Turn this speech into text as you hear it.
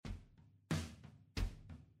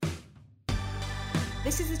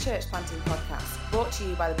This is the Church Planting Podcast, brought to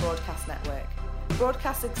you by the Broadcast Network.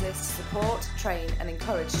 Broadcast exists to support, train and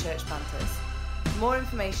encourage church planters. For more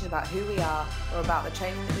information about who we are or about the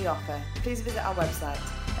training that we offer, please visit our website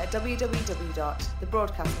at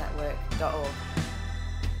www.thebroadcastnetwork.org.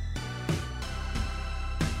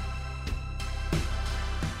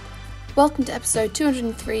 Welcome to episode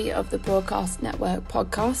 203 of the Broadcast Network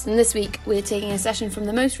podcast, and this week we're taking a session from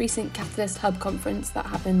the most recent Catalyst Hub conference that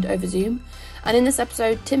happened over Zoom. And in this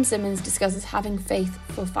episode, Tim Simmons discusses having faith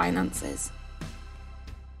for finances.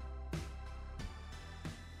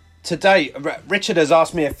 Today, Richard has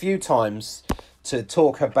asked me a few times to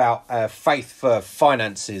talk about faith for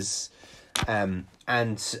finances, and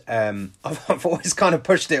I've always kind of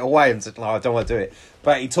pushed it away and said, no, I don't want to do it.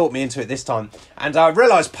 But he talked me into it this time. And I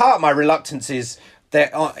realised part of my reluctance is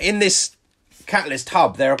that in this Catalyst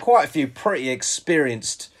Hub, there are quite a few pretty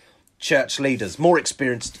experienced church leaders, more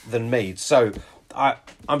experienced than me. So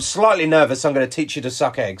I'm slightly nervous I'm going to teach you to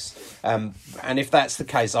suck eggs. And if that's the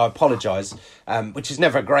case, I apologise, which is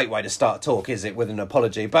never a great way to start a talk, is it, with an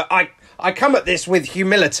apology? But I come at this with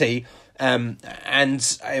humility. And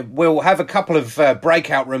we'll have a couple of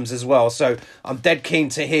breakout rooms as well. So I'm dead keen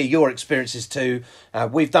to hear your experiences too.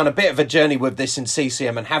 We've done a bit of a journey with this in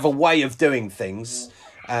CCM and have a way of doing things,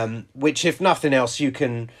 which, if nothing else, you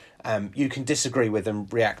can disagree with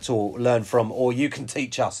and react or learn from, or you can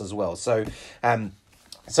teach us as well. So I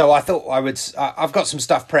thought I've got some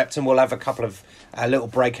stuff prepped, and we'll have a couple of little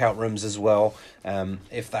breakout rooms as well,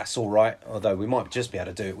 if that's all right. Although we might just be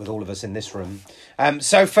able to do it with all of us in this room.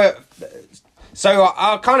 So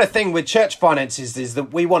our kind of thing with church finances is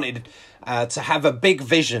that we wanted to have a big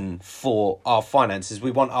vision for our finances.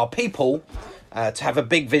 We want our people to have a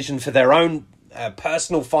big vision for their own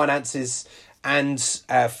personal finances and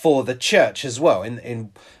for the church as well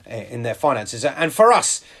in their finances. And for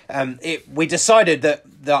us, we decided that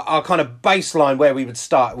our kind of baseline where we would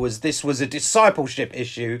start was this was a discipleship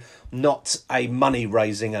issue, not a money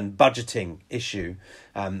raising and budgeting issue.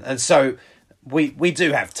 And so we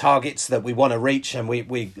do have targets that we want to reach, and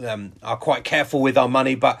we are quite careful with our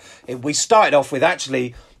money. But we started off with,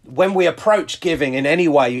 actually, when we approach giving in any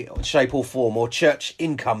way, shape or form, or church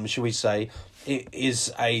income, shall we say, it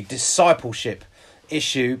is a discipleship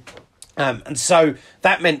issue. And so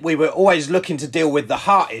that meant we were always looking to deal with the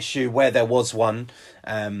heart issue where there was one,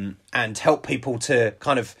 and help people to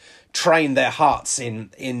kind of train their hearts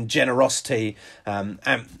in generosity,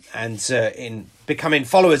 and in becoming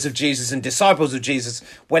followers of Jesus and disciples of Jesus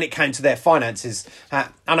when it came to their finances.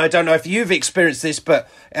 And I don't know if you've experienced this, but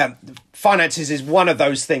finances is one of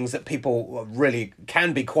those things that people really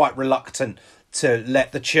can be quite reluctant to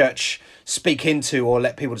let the church speak into, or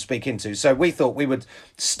let people to speak into. So we thought we would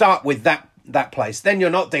start with that place. Then you're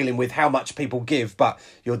not dealing with how much people give, but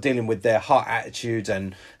you're dealing with their heart attitude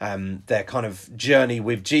and their kind of journey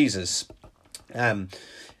with Jesus. How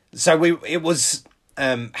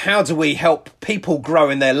do we help people grow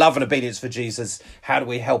in their love and obedience for Jesus? How do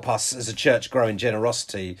we help us as a church grow in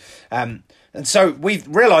generosity? And so we've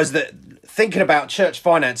realised that thinking about church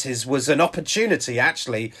finances was an opportunity,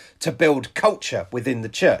 actually, to build culture within the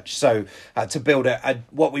church. So to build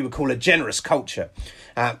what we would call a generous culture.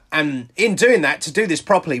 And in doing that, to do this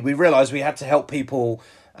properly, we realised we had to help people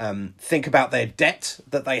think about their debt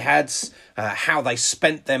that they had, how they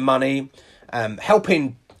spent their money,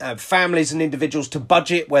 helping families and individuals to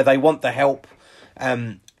budget where they want the help,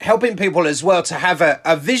 helping people as well to have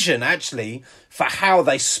a vision, actually, for how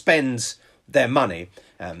they spend their money.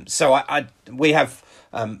 We have,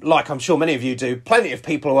 like I'm sure many of you do, plenty of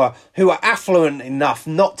people who are affluent enough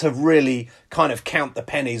not to really kind of count the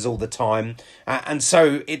pennies all the time. And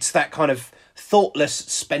so it's that kind of thoughtless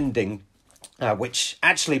spending, which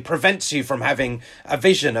actually prevents you from having a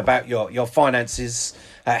vision about your finances,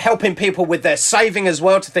 helping people with their saving as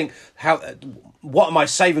well, to think, what am I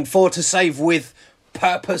saving for? To save with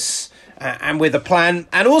purpose and with a plan,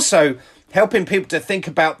 and also helping people to think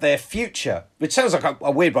about their future, which sounds like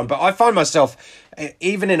a weird one, but I find myself,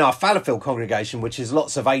 even in our Fallowfield congregation, which is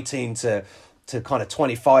lots of 18 to kind of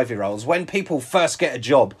 25-year-olds, when people first get a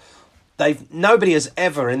job, nobody has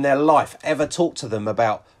ever in their life ever talked to them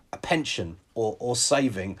about a pension or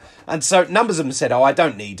saving. And so numbers of them said, I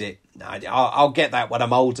don't need it. I'll get that when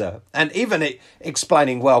I'm older. And even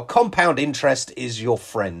explaining, well, compound interest is your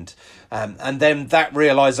friend. And then that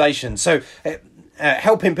realisation. So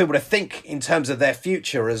helping people to think in terms of their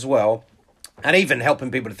future as well, and even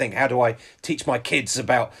helping people to think, how do I teach my kids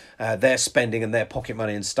about their spending and their pocket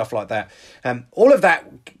money and stuff like that. All of that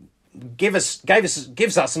gives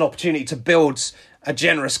us an opportunity to build a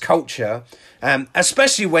generous culture,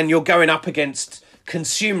 especially when you're going up against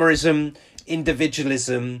consumerism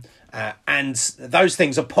individualism, and those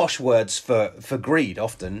things are posh words for greed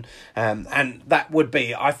often, and that would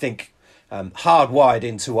be, I think, hardwired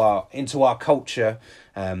into our culture,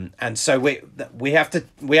 and so we have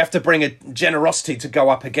to bring a generosity to go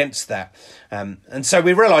up against that, and so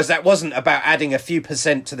we realised that wasn't about adding a few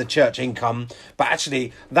percent to the church income, but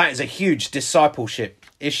actually that is a huge discipleship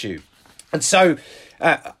issue, and so.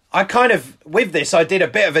 I kind of, with this, I did a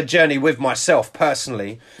bit of a journey with myself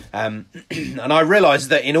personally. And I realised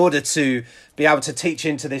that in order to be able to teach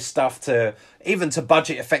into this stuff, even to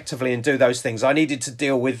budget effectively and do those things, I needed to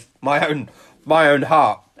deal with my own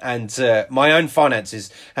heart and my own finances.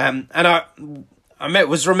 And I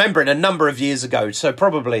was remembering a number of years ago. So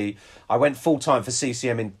probably I went full time for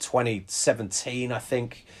CCM in 2017, I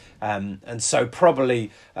think. And so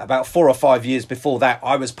probably about 4 or 5 years before that,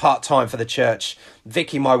 I was part-time for the church.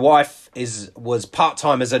 Vicky, my wife, was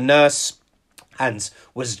part-time as a nurse and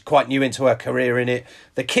was quite new into her career in it.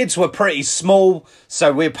 The kids were pretty small,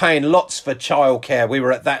 so we were paying lots for childcare. We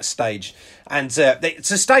were at that stage. And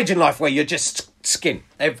it's a stage in life where you're just skint.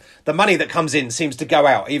 The money that comes in seems to go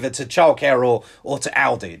out either to childcare or to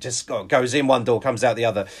Aldi. It just goes in one door, comes out the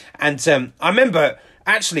other. And I remember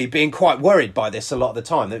actually being quite worried by this a lot of the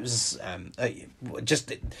time. It was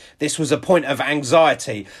this was a point of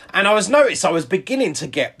anxiety, and I was beginning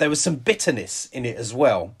to there was some bitterness in it as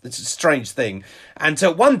well. It's a strange thing, and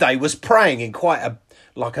one day was praying in quite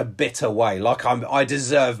a bitter way, like I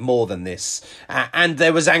deserve more than this, and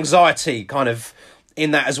there was anxiety kind of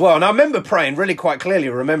in that as well. And I remember praying really quite clearly,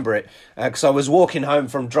 remember it, because I was walking home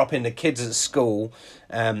from dropping the kids at school,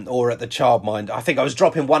 or at the childmind. I think I was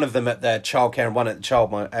dropping one of them at their childcare and one at the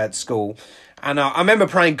childmind at school. And I remember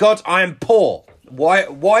praying, God, I am poor. Why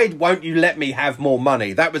won't you let me have more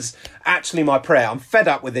money? That was actually my prayer. I'm fed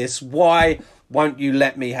up with this. Why won't you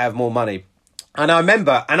let me have more money? And I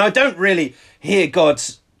remember, and I don't really hear God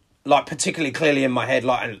like particularly clearly in my head,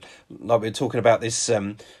 like we were talking about this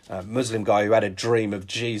Muslim guy who had a dream of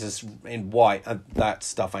Jesus in white, and that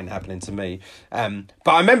stuff ain't happening to me. But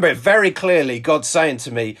I remember it very clearly, God saying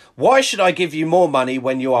to me, why should I give you more money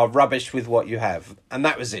when you are rubbish with what you have? And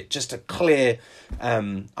that was it, just a clear,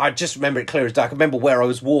 I just remember it clear as day. I remember where I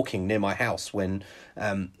was walking near my house when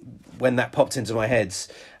that popped into my head.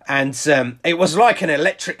 And it was like an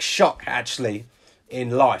electric shock, actually,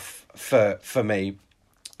 in life for me.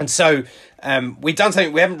 And so we'd done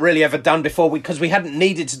something we haven't really ever done before, because we hadn't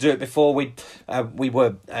needed to do it before. We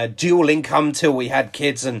were dual income till we had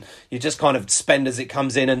kids, and you just kind of spend as it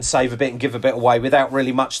comes in and save a bit and give a bit away without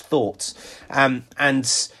really much thought.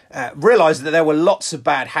 And realised that there were lots of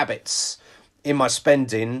bad habits in my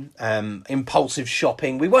spending, impulsive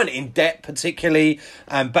shopping. We weren't in debt particularly,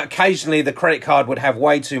 but occasionally the credit card would have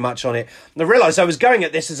way too much on it. And I realised I was going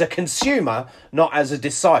at this as a consumer, not as a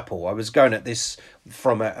disciple. I was going at this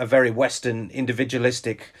from a very Western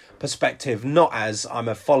individualistic perspective, not as I'm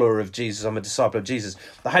a follower of Jesus, I'm a disciple of Jesus.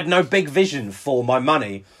 I had no big vision for my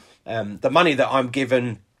money. The money that I'm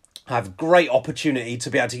given, I have great opportunity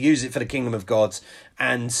to be able to use it for the kingdom of God.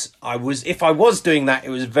 And if I was doing that, it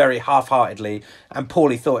was very half-heartedly and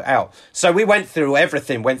poorly thought out. So we went through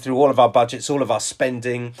everything, went through all of our budgets, all of our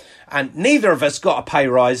spending, and neither of us got a pay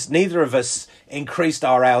rise. Neither of us increased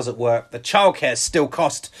our hours at work. The childcare still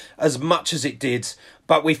cost as much as it did,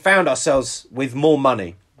 but we found ourselves with more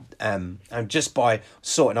money. And just by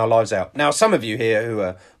sorting our lives out. Now, some of you here who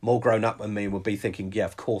are more grown up than me will be thinking, yeah,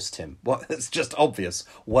 of course, Tim. Well, it's just obvious.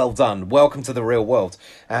 Well done. Welcome to the real world.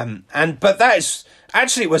 But that is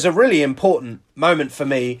actually, it was a really important moment for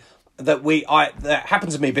me that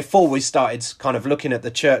happened to me before we started kind of looking at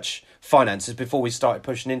the church finances, before we started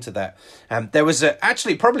pushing into that. There was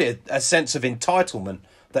probably a sense of entitlement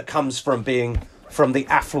that comes from being from the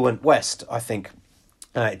affluent West, I think.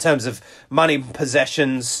 In terms of money and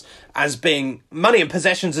possessions as being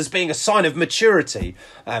a sign of maturity,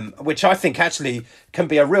 which I think actually can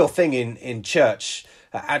be a real thing in church.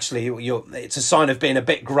 It's a sign of being a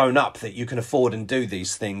bit grown up that you can afford and do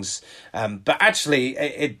these things. But actually,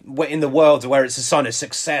 in the world where it's a sign of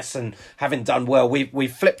success and having done well, we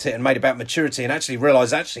flipped it and made it about maturity, and actually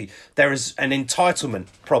realised there is an entitlement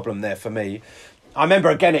problem there for me. I remember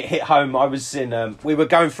again it hit home. I was we were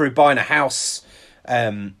going through buying a house.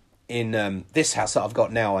 In this house that I've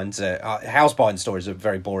got now, and house buying stories are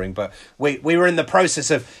very boring, but we were in the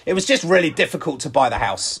process of, it was just really difficult to buy the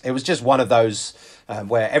house. It was just one of those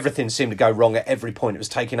where everything seemed to go wrong at every point. It was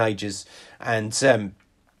taking ages, and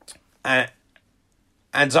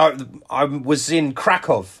I was in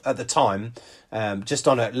Krakow at the time, just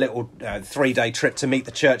on a little 3-day trip to meet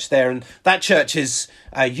the church there. And that church is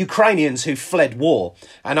Ukrainians who fled war.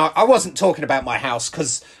 And I wasn't talking about my house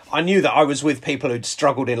because I knew that I was with people who'd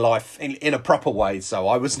struggled in life in a proper way. So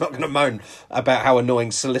I was not going to moan about how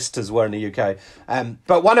annoying solicitors were in the UK.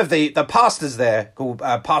 But one of the pastors there, called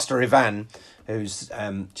Pastor Ivan, who's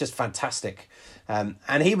just fantastic.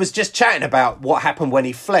 And he was just chatting about what happened when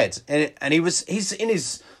he fled. And he's in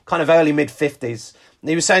his kind of early mid-50s. And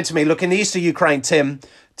he was saying to me, look, in the east of Ukraine, Tim,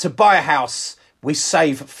 to buy a house, we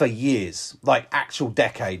save for years, like actual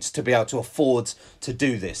decades, to be able to afford to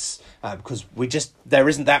do this. Because there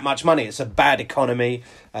isn't that much money. It's a bad economy,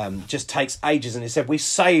 just takes ages. And he said, we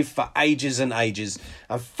save for ages and ages.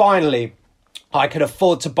 And finally, I could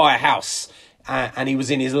afford to buy a house. And he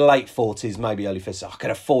was in his late 40s, maybe early 50s. I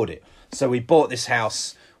could afford it. So we bought this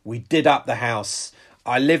house, we did up the house,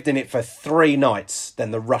 I lived in it for 3 nights,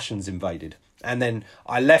 then the Russians invaded. And then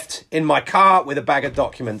I left in my car with a bag of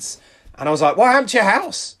documents, and I was like, what happened to your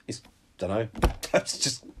house? Don't know,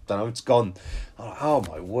 it's gone. I'm like, oh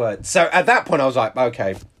my word. So at that point I was like,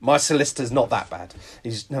 okay, my solicitor's not that bad.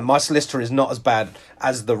 My solicitor is not as bad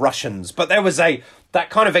as the Russians. But there was that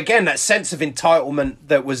kind of, again, that sense of entitlement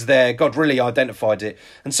that was there. God really identified it.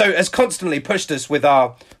 And so has constantly pushed us with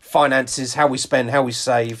our finances, how we spend, how we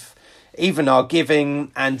save, even our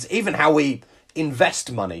giving, and even how we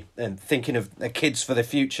invest money and thinking of the kids for the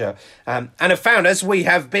future. And have found, as we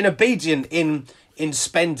have been obedient in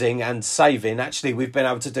spending and saving, actually we've been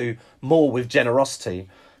able to do more with generosity.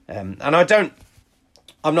 And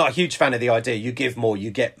I'm not a huge fan of the idea you give more,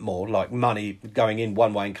 you get more, like money going in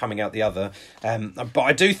one way and coming out the other. But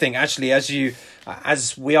I do think actually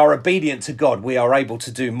as we are obedient to God, we are able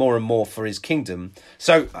to do more and more for his kingdom.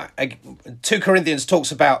 So 2 Corinthians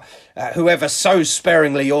talks about whoever sows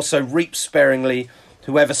sparingly also reaps sparingly.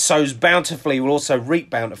 Whoever sows bountifully will also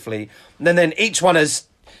reap bountifully. And then each one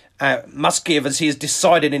must give as he has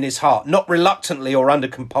decided in his heart, not reluctantly or under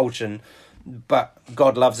compulsion, but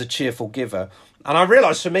God loves a cheerful giver. And I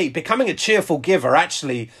realised for me, becoming a cheerful giver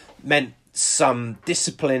actually meant some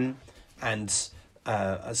discipline and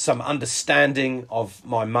some understanding of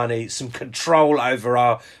my money, some control over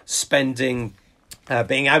our spending,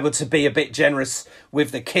 being able to be a bit generous with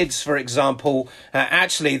the kids, for example.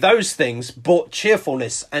 Actually, those things brought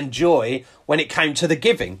cheerfulness and joy when it came to the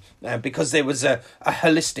giving, because there was a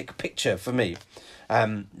holistic picture for me.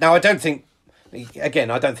 Now, I don't think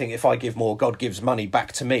if I give more, God gives money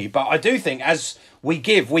back to me. But I do think as we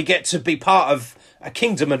give, we get to be part of a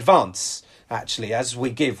kingdom advance. Actually, as we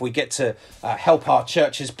give, we get to help our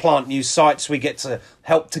churches plant new sites. We get to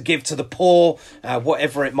help to give to the poor,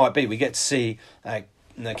 whatever it might be. We get to see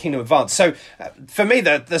the kingdom advance. So for me,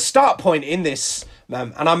 the start point in this,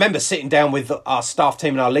 and I remember sitting down with our staff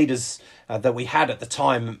team and our leaders that we had at the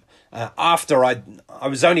time, after I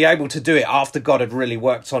was only able to do it after God had really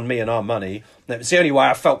worked on me and our money. It was the only way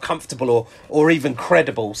I felt comfortable or even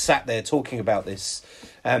credible sat there talking about this.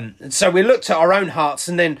 And so we looked at our own hearts,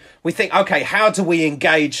 and then we think, okay, how do we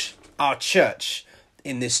engage our church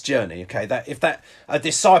in this journey? Okay, if a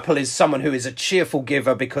disciple is someone who is a cheerful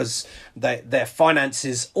giver because their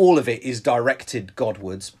finances, all of it is directed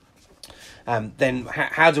Godwards, then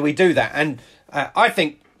how do we do that? And I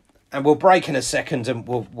think, and we'll break in a second, and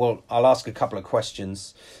I'll ask a couple of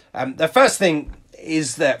questions. The first thing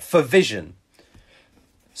is that for vision.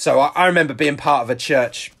 So I remember being part of a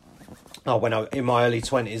church when I was in my early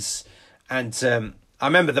 20s, and I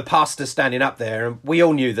remember the pastor standing up there, and we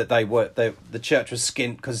all knew that the church was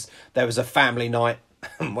skint because there was a family night,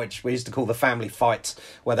 which we used to call the family fight,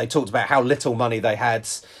 where they talked about how little money they had.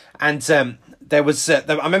 And there was, I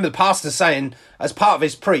remember the pastor saying, as part of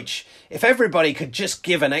his preach, if everybody could just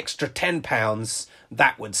give an extra £10,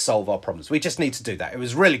 that would solve our problems. We just need to do that. It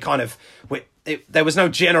was really kind of, there was no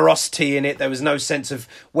generosity in it. There was no sense of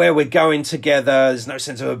where we're going together. There's no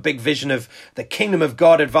sense of a big vision of the kingdom of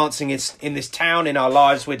God advancing in this town, in our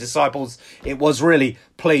lives. We're disciples. It was really,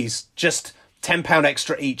 please, just £10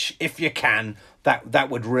 extra each, if you can. That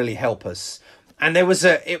would really help us. And there was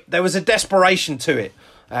a desperation to it,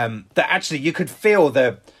 that actually you could feel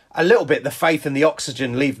a little bit the faith and the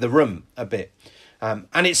oxygen leave the room a bit.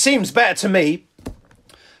 And it seems better to me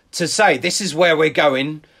to say, this is where we're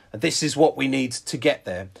going, this is what we need to get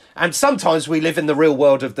there. And sometimes we live in the real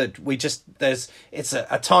world of it's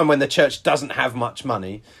a time when the church doesn't have much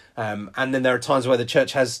money. And then there are times where the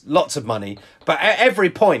church has lots of money. But at every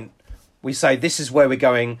point we say, this is where we're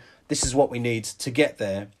going, this is what we need to get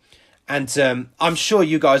there. And I'm sure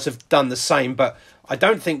you guys have done the same, but I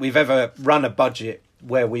don't think we've ever run a budget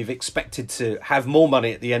where we've expected to have more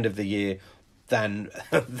money at the end of the year than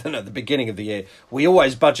at the beginning of the year. We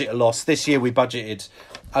always budget a loss. This year we budgeted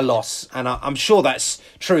a loss, and I'm sure that's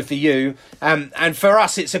true for you. And for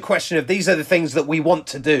us, it's a question of these are the things that we want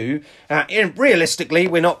to do. Realistically,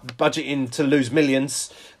 we're not budgeting to lose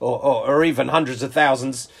millions or even hundreds of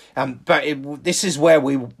thousands, but this is where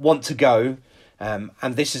we want to go,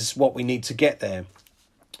 and this is what we need to get there.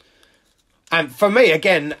 And for me,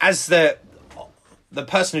 again, as the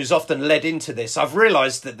person who's often led into this, I've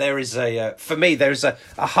realised that there is a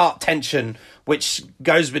heart tension which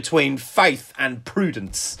goes between faith and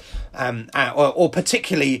prudence, or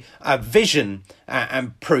particularly vision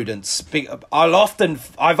and prudence. I've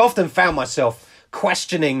often found myself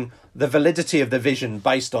questioning the validity of the vision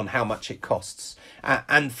based on how much it costs.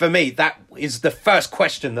 And for me, that is the first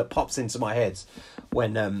question that pops into my head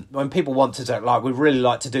when people want to do, like, we really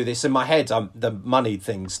like to do this. In my head, the money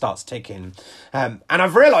thing starts ticking. And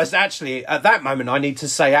I've realised actually at that moment, I need to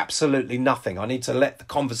say absolutely nothing. I need to let the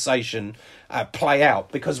conversation play out,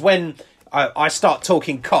 because when I start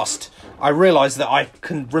talking cost, I realise that I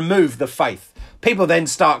can remove the faith. People then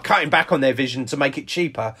start cutting back on their vision to make it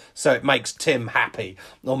cheaper, so it makes Tim happy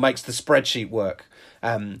or makes the spreadsheet work.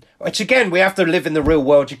 Which again, we have to live in the real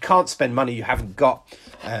world. You can't spend money you haven't got.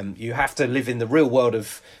 You have to live in the real world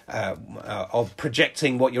of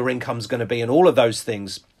projecting what your income's going to be and all of those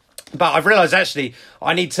things. But I've realised actually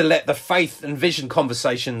I need to let the faith and vision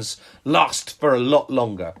conversations last for a lot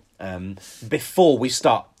longer before we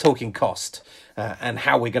start talking cost and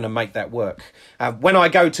how we're going to make that work. When I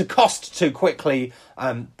go to cost too quickly,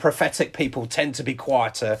 prophetic people tend to be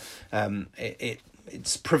quieter. It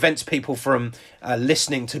prevents people from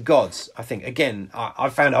listening to God. I think, again,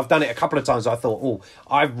 I've found I've done it a couple of times. I thought,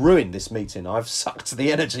 I've ruined this meeting. I've sucked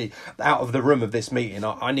the energy out of the room of this meeting.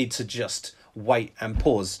 I need to just wait and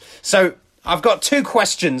pause. So I've got two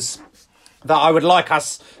questions that I would like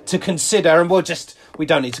us to consider, and we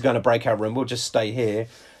don't need to go in a breakout room. We'll just stay here.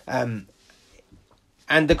 And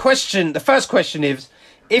the first question is,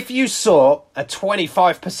 if you saw a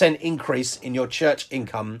 25% increase in your church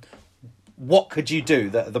income, what could you do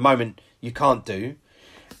that at the moment you can't do?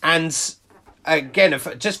 And again,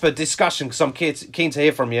 just for discussion, because I'm keen to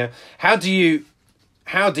hear from you, how do you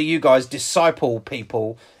guys disciple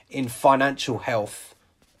people in financial health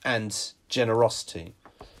and generosity?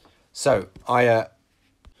 So a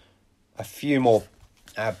few more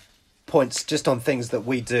points just on things that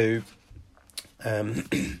we do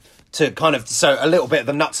to kind of, so a little bit of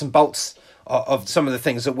the nuts and bolts of some of the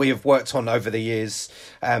things that we have worked on over the years.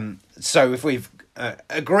 So if we've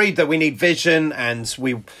agreed that we need vision, and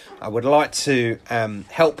I would like to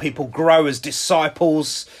help people grow as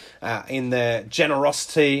disciples in their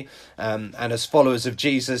generosity and as followers of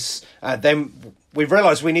Jesus, then we've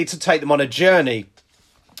realised we need to take them on a journey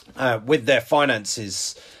with their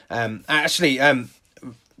finances.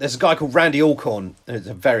 There's a guy called Randy Alcorn. It's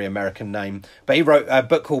a very American name, but he wrote a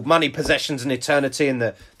book called Money, Possessions and Eternity, and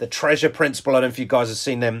the Treasure Principle. I don't know if you guys have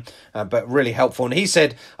seen them, but really helpful. And he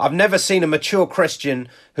said, I've never seen a mature Christian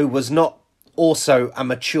who was not also a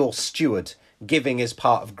mature steward. Giving is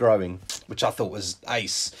part of growing, which I thought was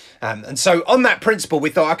ace. And so on that principle, we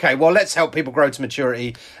thought, okay, well, let's help people grow to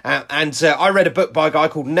maturity. And I read a book by a guy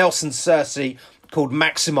called Nelson Searcy called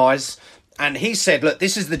Maximize. And he said, look,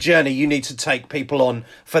 this is the journey you need to take people on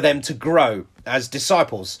for them to grow as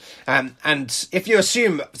disciples. And if you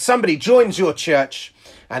assume somebody joins your church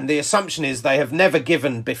and the assumption is they have never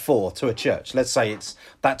given before to a church, let's say it's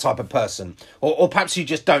that type of person, or perhaps you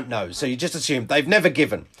just don't know. So you just assume they've never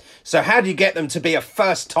given. So how do you get them to be a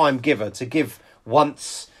first-time giver, to give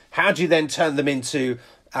once? How do you then turn them into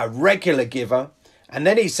a regular giver? And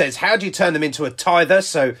then he says, how do you turn them into a tither,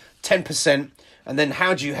 so 10%? And then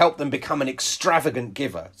how do you help them become an extravagant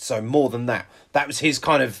giver? So more than that. That was his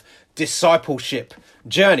kind of discipleship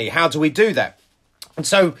journey. How do we do that? And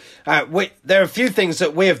so there are a few things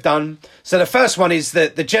that we have done. So the first one is the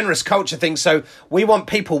generous culture thing. So we want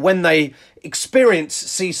people, when they experience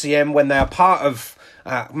CCM, when they are part of,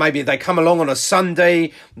 maybe they come along on a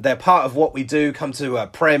Sunday, they're part of what we do, come to a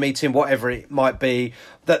prayer meeting, whatever it might be,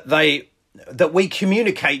 that we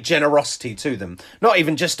communicate generosity to them. Not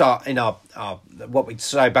even just in our what we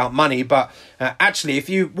say about money, but actually if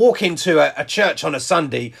you walk into a church on a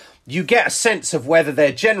Sunday, you get a sense of whether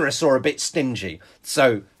they're generous or a bit stingy.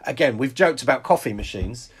 So again, we've joked about coffee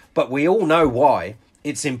machines, but we all know why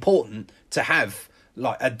it's important to have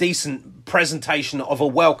like a decent presentation of a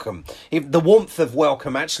welcome. The warmth of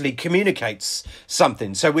welcome actually communicates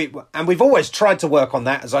something. So we've always tried to work on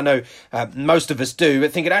that, as I know most of us do,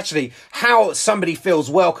 but thinking actually how somebody feels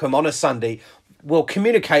welcome on a Sunday we'll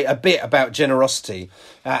communicate a bit about generosity,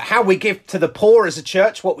 how we give to the poor as a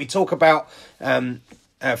church, what we talk about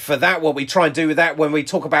for that, what we try and do with that. When we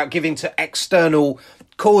talk about giving to external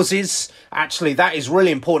causes, actually that is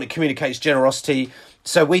really important. It communicates generosity.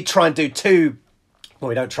 So we try and do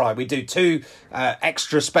we do two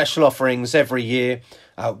extra special offerings every year.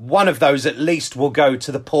 One of those at least will go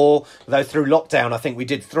to the poor, though through lockdown I think we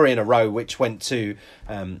did 3 in a row, which went to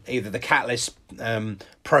either the Catalyst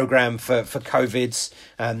programme for COVID's,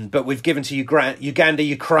 but we've given to Uganda,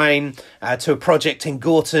 Ukraine, to a project in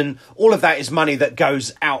Gorton. All of that is money that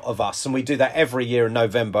goes out of us, and we do that every year in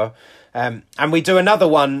November. And we do another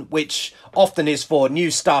one which often is for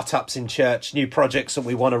new startups in church, new projects that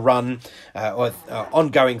we want to run, or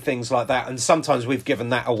ongoing things like that, and sometimes we've given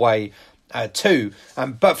that away too.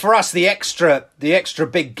 But for us, the extra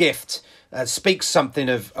big gift speaks something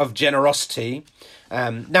of generosity.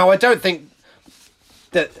 Now, I don't think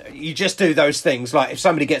that you just do those things. Like if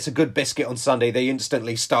somebody gets a good biscuit on Sunday, they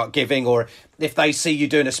instantly start giving, or if they see you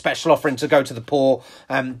doing a special offering to go to the poor.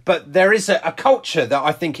 But there is a culture that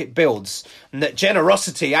I think it builds, and that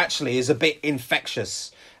generosity actually is a bit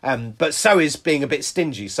infectious. But so is being a bit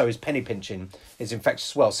stingy, so is penny pinching is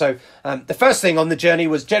infectious as well. So the first thing on the journey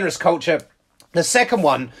was generous culture. The second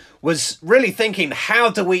one was really thinking, how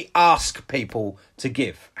do we ask people to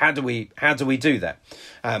give? How do we do that?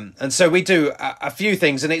 And so we do a few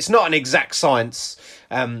things, and it's not an exact science,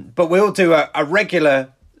 but we'll do a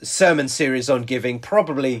regular sermon series on giving,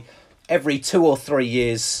 probably every 2 or 3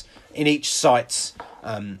 years in each site.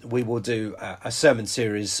 We will do a sermon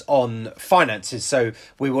series on finances. So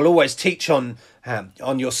we will always teach on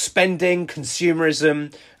your spending,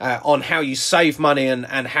 consumerism, on how you save money and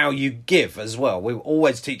how you give as well. We will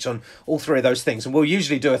always teach on all 3 of those things. And we'll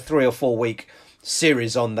usually do a 3 or 4 week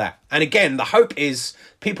series on that. And again, the hope is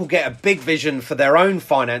people get a big vision for their own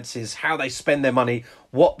finances, how they spend their money,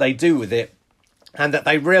 what they do with it, and that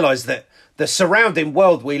they realise that the surrounding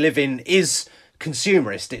world we live in is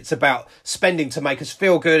consumerist. It's about spending to make us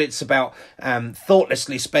feel good. It's about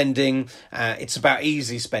thoughtlessly spending. It's about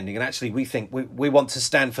easy spending. And actually, we think we want to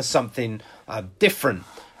stand for something different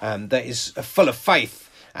that is full of faith.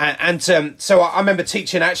 So I remember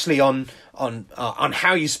teaching actually on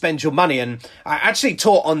how you spend your money, and I actually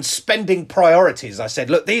taught on spending priorities. I said,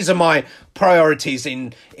 look, these are my priorities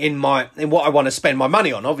in what I want to spend my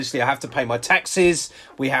money on. Obviously, I have to pay my taxes.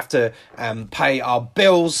 We have to pay our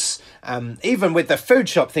bills. Even with the food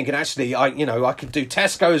shop, thinking actually, I could do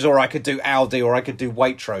Tesco's, or I could do Aldi, or I could do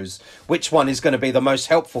Waitrose. Which one is going to be the most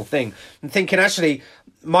helpful thing? And thinking actually,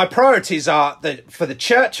 my priorities are that for the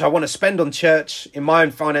church, I want to spend on church in my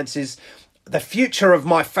own finances. The future of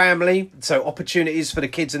my family, so opportunities for the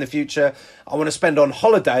kids in the future. I want to spend on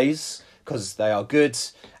holidays because they are good.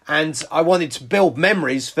 And I wanted to build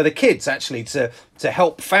memories for the kids, actually, to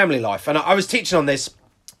help family life. And I was teaching on this,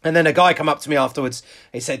 and then a guy come up to me afterwards.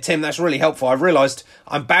 He said, Tim, that's really helpful. I realised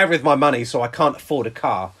I'm bad with my money, so I can't afford a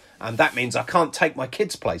car. And that means I can't take my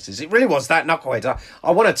kids places. It really was that knucklehead.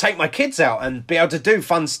 I want to take my kids out and be able to do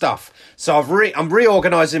fun stuff. So I'm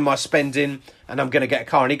reorganising my spending, and I'm going to get a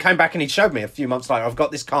car. And he came back and he showed me a few months later, I've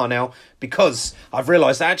got this car now because I've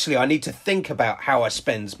realised actually I need to think about how I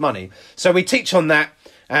spend money. So we teach on that.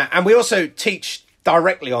 And we also teach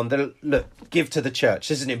directly on give to the church.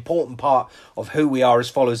 This is an important part of who we are as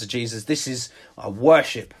followers of Jesus. This is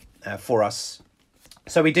worship for us.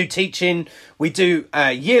 So we do teaching, we do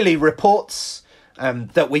yearly reports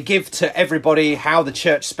that we give to everybody, how the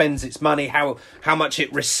church spends its money, how much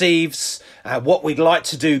it receives, what we'd like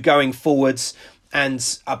to do going forwards.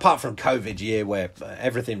 And apart from COVID year where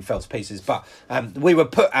everything fell to pieces, but we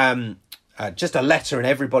would put just a letter in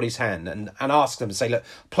everybody's hand and ask them and say, look,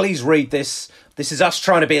 please read this. This is us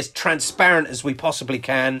trying to be as transparent as we possibly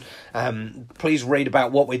can. Please read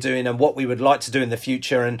about what we're doing and what we would like to do in the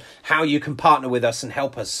future and how you can partner with us and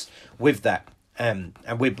help us with that. And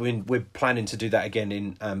we're planning to do that again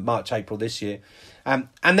in March, April this year. And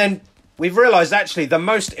then we've realised actually the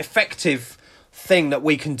most effective thing that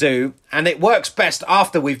we can do, and it works best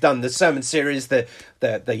after we've done the sermon series, the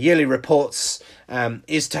yearly reports,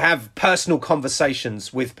 is to have personal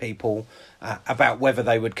conversations with people about whether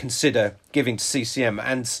they would consider giving to CCM.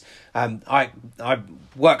 And I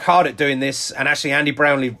work hard at doing this, and actually Andy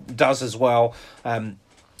Brownlee does as well,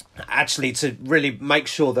 actually to really make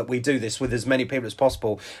sure that we do this with as many people as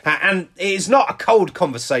possible. And it is not a cold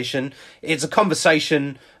conversation. It's a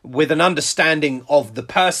conversation with an understanding of the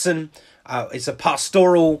person. It's a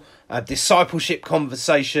pastoral discipleship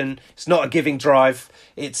conversation. It's not a giving drive.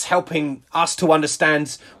 It's helping us to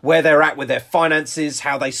understand where they're at with their finances,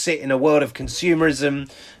 how they sit in a world of consumerism,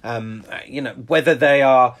 whether they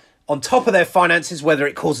are on top of their finances, whether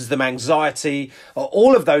it causes them anxiety, or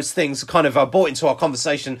all of those things kind of are brought into our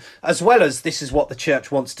conversation, as well as this is what the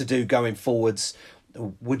church wants to do going forwards.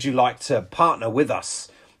 Would you like to partner with us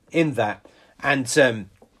in that? And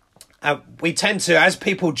we tend to, as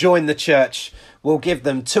people join the church, we'll give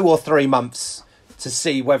them 2 or 3 months to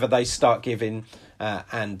see whether they start giving,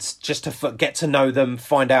 and just to get to know them,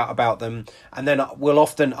 find out about them. And then we'll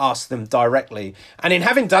often ask them directly. And in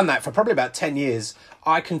having done that for probably about 10 years,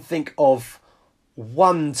 I can think of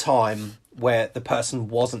one time where the person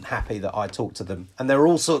wasn't happy that I talked to them. And there are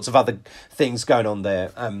all sorts of other things going on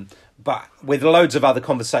there. But with loads of other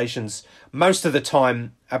conversations, most of the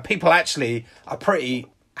time, people actually are pretty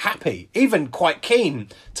happy, even quite keen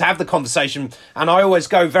to have the conversation. And I always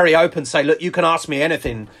go very open, say, look, you can ask me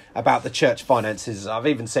anything about the church finances. I've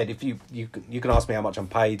even said, if you can ask me how much I'm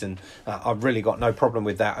paid, and I've really got no problem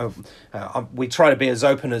with that. We try to be as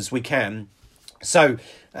open as we can. So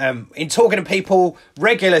in talking to people,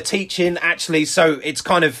 regular teaching, actually, so it's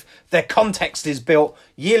kind of their context is built,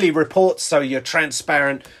 yearly reports, so you're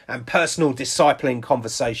transparent, and personal discipling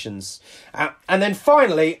conversations. And then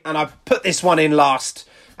finally, and I've put this one in last,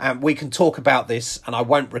 we can talk about this, and I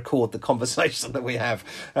won't record the conversation that we have,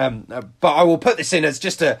 but I will put this in as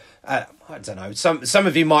just I don't know, some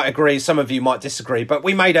of you might agree, some of you might disagree, but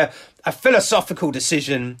we made a philosophical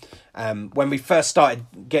decision when we first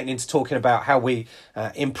started getting into talking about how we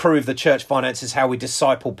improve the church finances, how we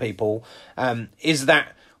disciple people, is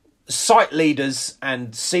that site leaders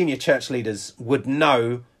and senior church leaders would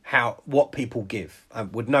know what people give,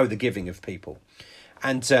 would know the giving of people.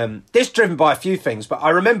 And this driven by a few things, but I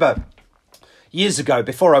remember years ago,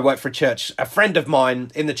 before I worked for a church, a friend of mine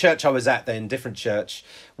in the church I was at then, different church,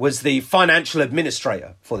 was the financial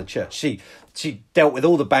administrator for the church. She dealt with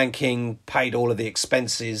all the banking, paid all of the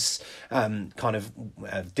expenses,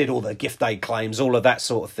 did all the gift aid claims, all of that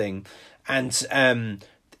sort of thing. And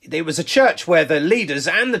there was a church where the leaders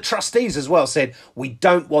and the trustees as well said, we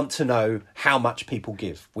don't want to know how much people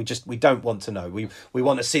give. We don't want to know. We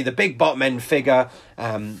want to see the big bottom end figure,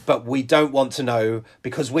 but we don't want to know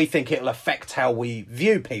because we think it'll affect how we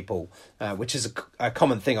view people, which is a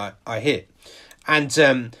common thing I hear.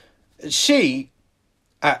 And she,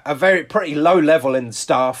 a very pretty low level in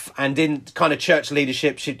staff and in kind of church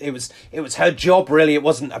leadership, it was her job really. It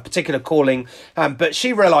wasn't a particular calling, but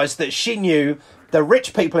she realised that she knew the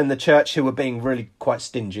rich people in the church who were being really quite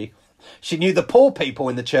stingy. She knew the poor people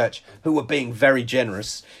in the church who were being very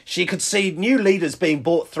generous. She could see new leaders being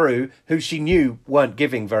brought through who she knew weren't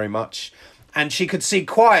giving very much. And she could see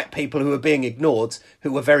quiet people who were being ignored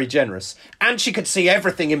who were very generous. And she could see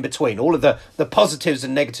everything in between, all of the positives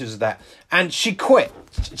and negatives of that. And she quit.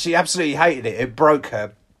 She absolutely hated it. It broke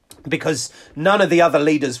her because none of the other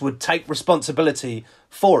leaders would take responsibility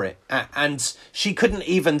for it. And she couldn't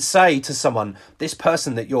even say to someone, this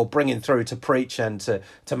person that you're bringing through to preach and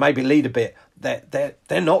to maybe lead a bit, they're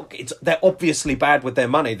obviously bad with their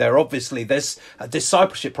money. There's a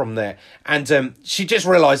discipleship problem there. And she just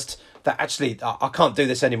realised that actually I can't do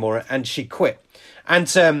this anymore, and she quit. And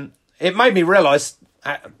it made me realise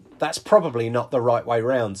that's probably not the right way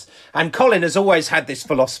round. And Colin has always had this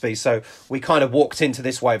philosophy, so we kind of walked into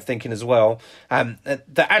this way of thinking as well, that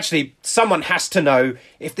actually someone has to know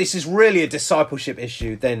if this is really a discipleship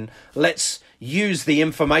issue, then let's use the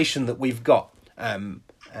information that we've got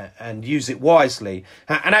and use it wisely.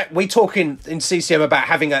 And we talk in CCM about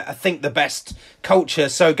having a think the best culture.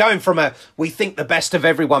 So going from a we think the best of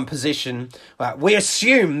everyone position, we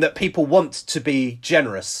assume that people want to be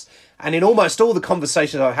generous. And in almost all the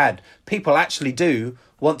conversations I've had, people actually do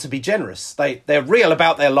want to be generous. They're real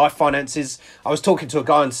about their life finances. I was talking to a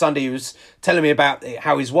guy on Sunday who was telling me about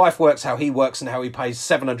how his wife works, how he works, and how he pays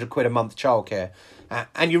 £700 a month childcare.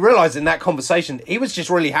 And you realise in that conversation, he was just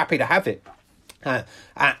really happy to have it.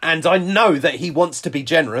 And I know that he wants to be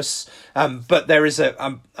generous, but there is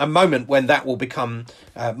a moment when that will become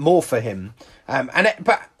more for him.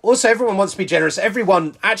 But also everyone wants to be generous.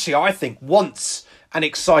 Everyone actually, I think, wants an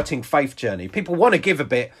exciting faith journey. People want to give a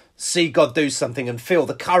bit, see God do something, and feel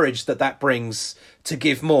the courage that brings to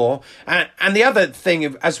give more. And the other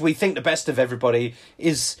thing, as we think the best of everybody,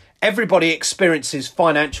 is everybody experiences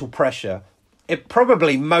financial pressure. It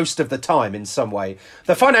probably most of the time in some way.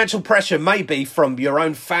 The financial pressure may be from your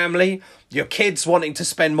own family, your kids wanting to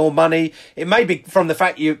spend more money. It may be from the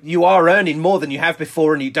fact you are earning more than you have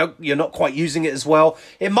before and you're not quite using it as well.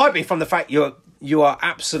 It might be from the fact you are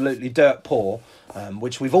absolutely dirt poor,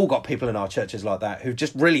 which we've all got people in our churches like that who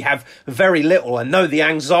just really have very little and know the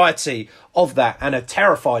anxiety of that and are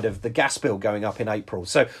terrified of the gas bill going up in April.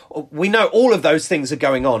 So we know all of those things are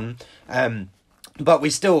going on. But we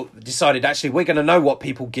still decided, actually, we're going to know what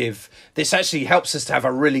people give. This actually helps us to have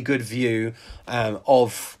a really good view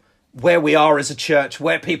of where we are as a church,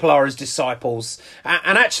 where people are as disciples.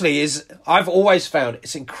 And actually, I've always found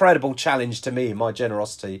it's an incredible challenge to me, my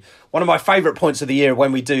generosity. One of my favourite points of the year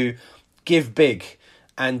when we do give big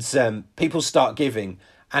and people start giving,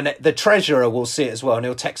 and the treasurer will see it as well, and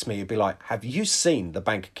he'll text me, he'll be like, have you seen the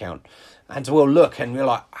bank account? And we'll look and we're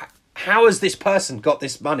like, how has this person got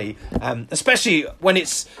this money? Especially when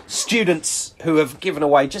it's students who have given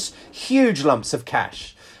away just huge lumps of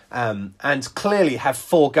cash and clearly have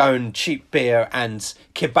foregone cheap beer and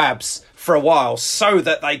kebabs for a while so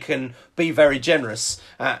that they can be very generous.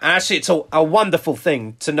 And actually, it's a wonderful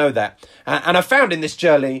thing to know that. And I found in this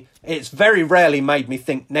journey, it's very rarely made me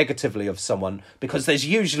think negatively of someone, because there's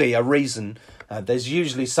usually a reason. There's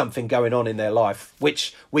usually something going on in their life,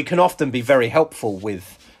 which we can often be very helpful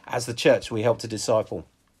with. As the church, we help to disciple.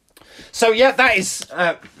 So, yeah, that is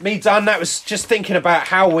me done. That was just thinking about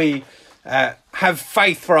how we have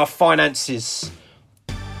faith for our finances